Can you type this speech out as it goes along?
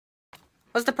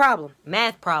What's the problem?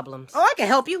 Math problems. Oh, I can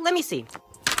help you. Let me see.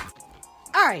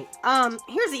 All right,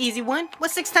 here's the easy one.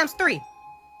 What's 6 times 3?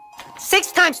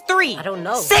 6 times 3. I don't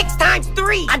know. 6 times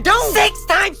 3. I don't. 6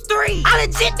 times 3. I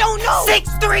legit don't know. 6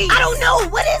 3. I don't know.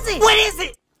 What is it? What is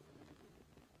it?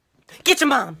 Get your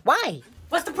mom. Why?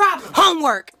 What's the problem?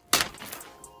 Homework.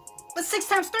 What's 6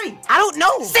 times 3? I don't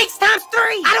know. 6 times 3.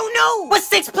 I don't know. What's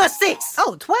 6 plus 6?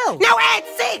 Oh, 12. Now add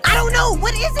 6. I don't know.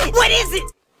 What is it? What is it?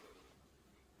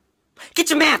 Get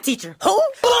your math teacher. Who?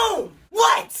 Boom.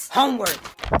 What? Homework.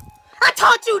 I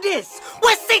taught you this.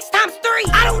 What's 6 times 3?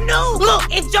 I don't know. Look,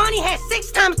 if Johnny had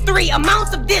 6 times 3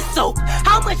 amounts of this soap,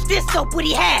 how much this soap would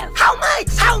he have? How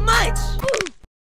much? How much?